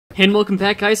And welcome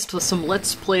back, guys, to some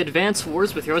Let's Play Advance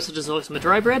Wars with your host, as always,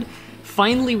 Mah-Dry-Bread.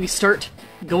 Finally, we start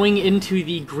going into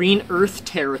the Green Earth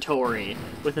territory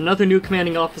with another new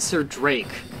commanding officer, Drake.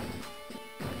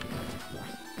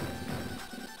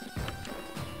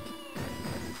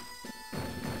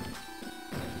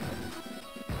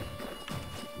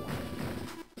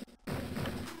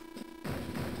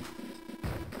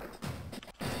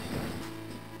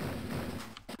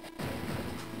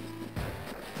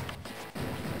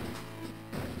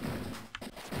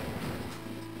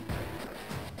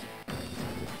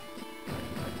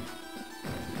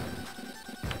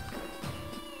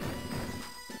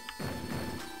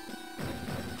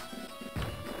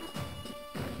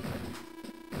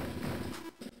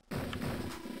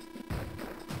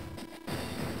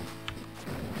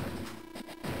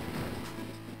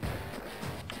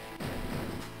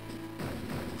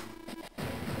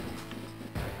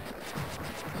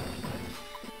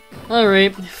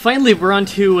 Alright, finally we're on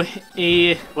to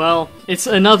well, it's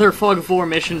another Fog of War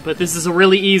mission, but this is a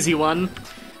really easy one.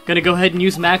 Gonna go ahead and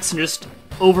use Max and just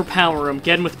overpower him,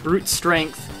 get him with brute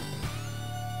strength.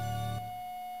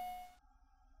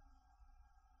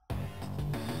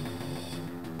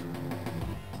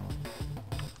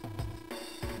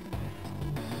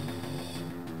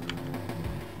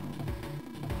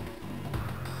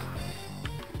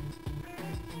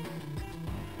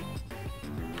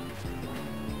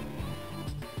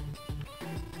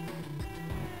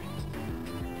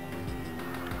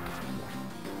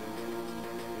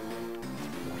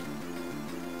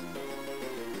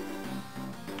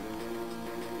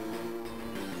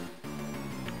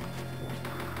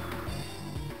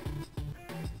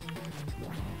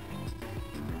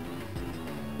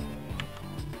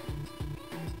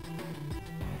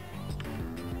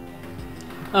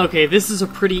 Okay, this is a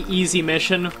pretty easy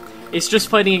mission. It's just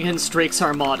fighting against Drake's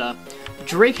armada.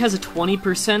 Drake has a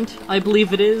 20%, I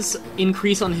believe it is,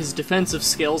 increase on his defensive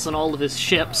skills on all of his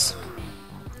ships.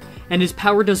 And his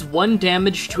power does 1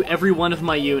 damage to every one of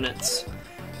my units.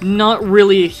 Not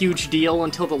really a huge deal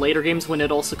until the later games when it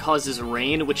also causes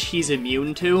rain, which he's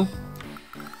immune to.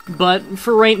 But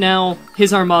for right now,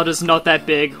 his armada's not that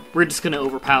big, we're just gonna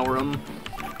overpower him.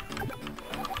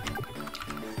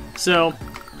 So,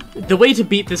 the way to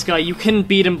beat this guy, you can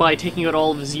beat him by taking out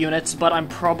all of his units, but I'm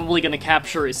probably going to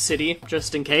capture his city,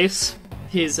 just in case.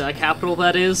 His capital,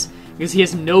 that is, because he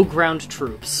has no ground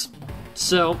troops.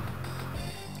 So,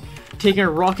 taking our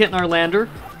rocket and our lander,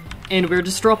 and we're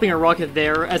just dropping our rocket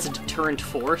there as a deterrent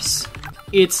force.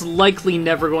 It's likely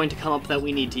never going to come up that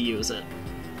we need to use it.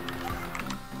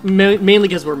 Mainly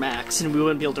because we're max, and we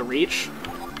wouldn't be able to reach.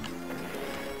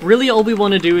 Really, all we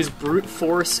want to do is brute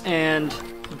force and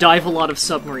dive a lot of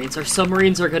submarines. Our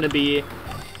submarines are going to be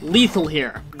lethal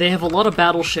here. They have a lot of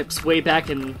battleships way back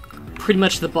in pretty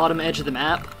much the bottom edge of the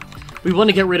map. We want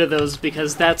to get rid of those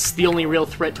because that's the only real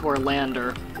threat to our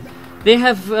lander. They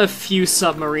have a few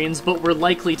submarines, but we're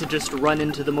likely to just run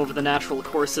into them over the natural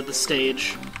course of the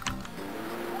stage.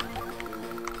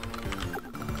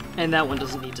 And that one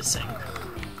doesn't need to sink.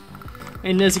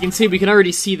 And as you can see, we can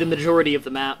already see the majority of the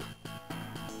map.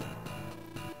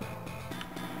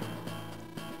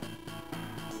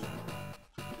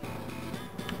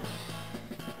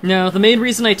 Now, the main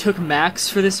reason I took Max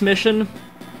for this mission,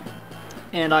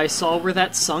 and I saw where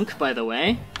that sunk, by the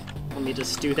way. Let me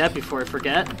just do that before I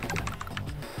forget.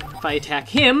 If I attack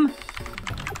him,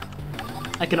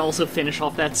 I can also finish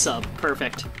off that sub.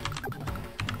 Perfect.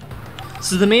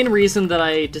 So the main reason that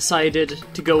I decided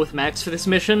to go with Max for this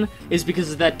mission is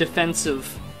because of that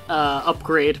defensive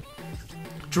upgrade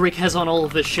Drake has on all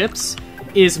of his ships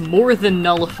is more than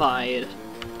nullified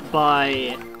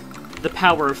by the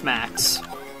power of Max.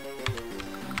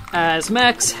 As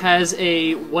Max has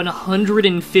a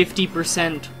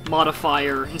 150%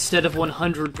 modifier instead of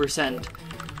 100%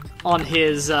 on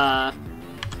his,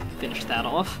 finish that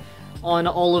off, on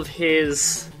all of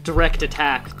his direct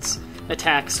attacks,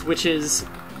 which is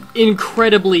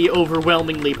incredibly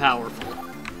overwhelmingly powerful.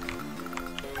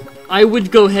 I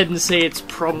would go ahead and say it's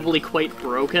probably quite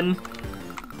broken.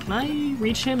 Can I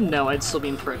reach him? No, I'd still be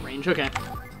in threat range, okay.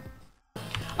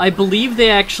 I believe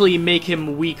they actually make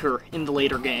him weaker in the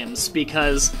later games,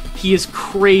 because he is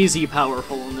crazy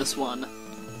powerful in this one.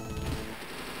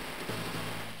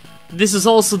 This is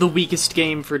also the weakest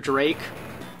game for Drake.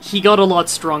 He got a lot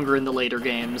stronger in the later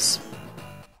games,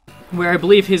 where I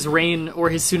believe his rain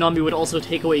or his tsunami would also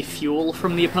take away fuel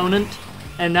from the opponent,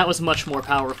 and that was much more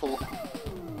powerful.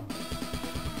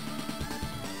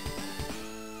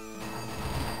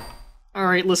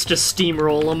 Alright, let's just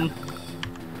steamroll him.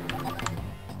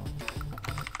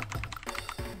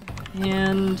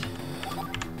 And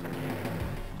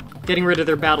Getting rid of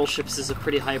their battleships is a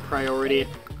pretty high priority.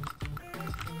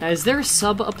 Now, is there a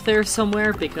sub up there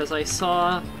somewhere? Because I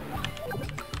saw...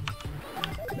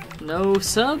 No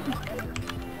sub?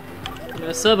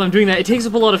 No sub, I'm doing that. It takes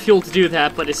up a lot of fuel to do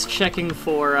that, but it's checking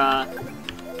for,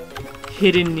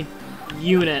 hidden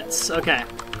units. Okay.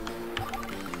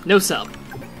 No sub.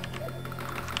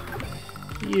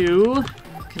 You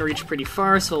can reach pretty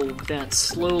far, so I'll advance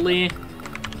slowly.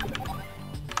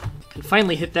 Can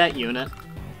finally hit that unit.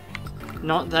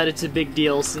 Not that it's a big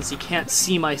deal, since you can't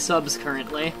see my subs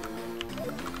currently.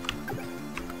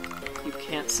 You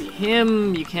can't see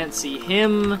him, you can't see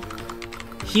him.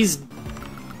 He's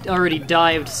already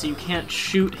dived, so you can't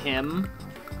shoot him.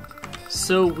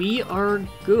 So we are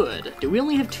good. Do we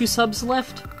only have 2 subs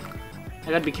left? I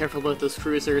gotta be careful about those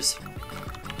cruisers.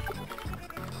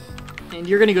 And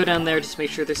you're gonna go down there just to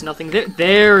make sure there's nothing there.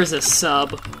 There's a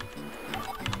sub.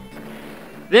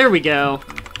 There we go.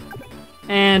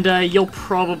 And you'll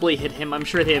probably hit him. I'm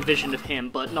sure they have vision of him,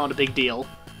 but not a big deal.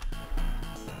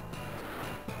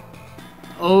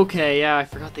 Okay, yeah, I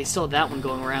forgot they still had that one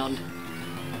going around.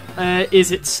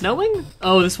 Is it snowing?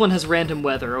 Oh, this one has random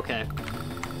weather, okay.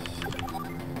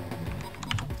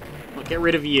 I'll get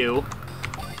rid of you.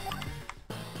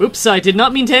 Oops, I did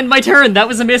not mean to end my turn! That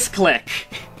was a misclick!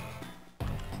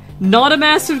 Not a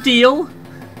massive deal.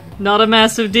 Not a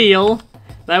massive deal.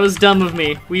 That was dumb of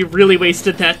me. We really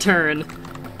wasted that turn.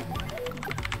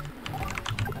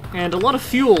 And a lot of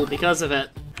fuel because of it.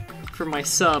 For my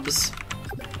subs.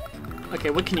 Okay,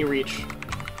 what can you reach?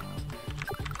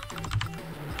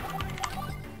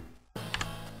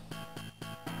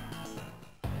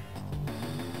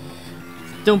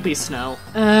 Don't be snow.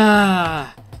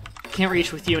 Ah, can't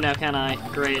reach with you now, can I?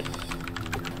 Great.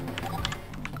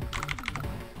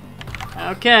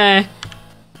 Okay.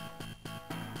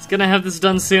 It's gonna have this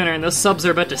done sooner, and those subs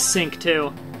are about to sink,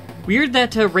 too. Weird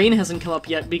that rain hasn't come up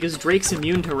yet, because Drake's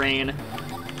immune to rain.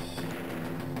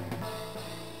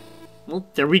 Well,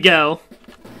 there we go.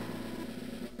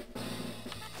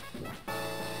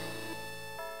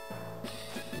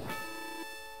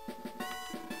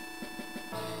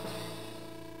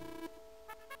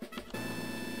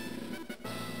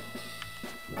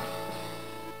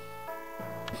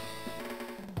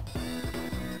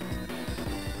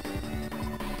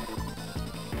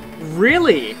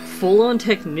 Really? Full-on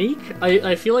technique?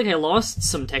 I feel like I lost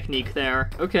some technique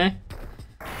there. Okay.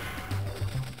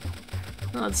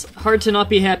 Well, it's hard to not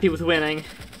be happy with winning.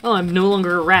 Oh, I'm no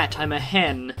longer a rat, I'm a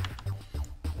hen.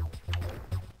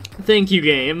 Thank you,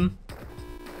 game.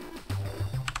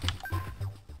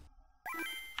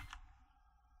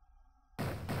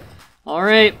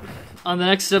 Alright, on the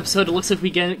next episode it looks like we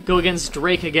go against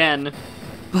Drake again.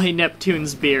 By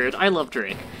Neptune's beard. I love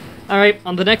Drake. Alright,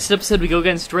 on the next episode we go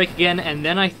against Drake again, and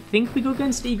then I think we go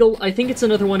against Eagle. I think it's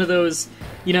another one of those,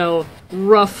 you know,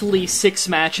 roughly 6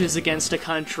 matches against a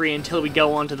country until we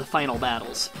go on to the final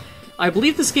battles. I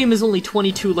believe this game is only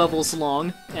 22 levels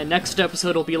long, and next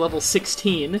episode will be level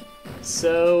 16,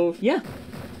 so yeah.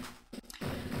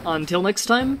 Until next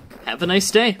time, have a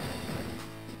nice day.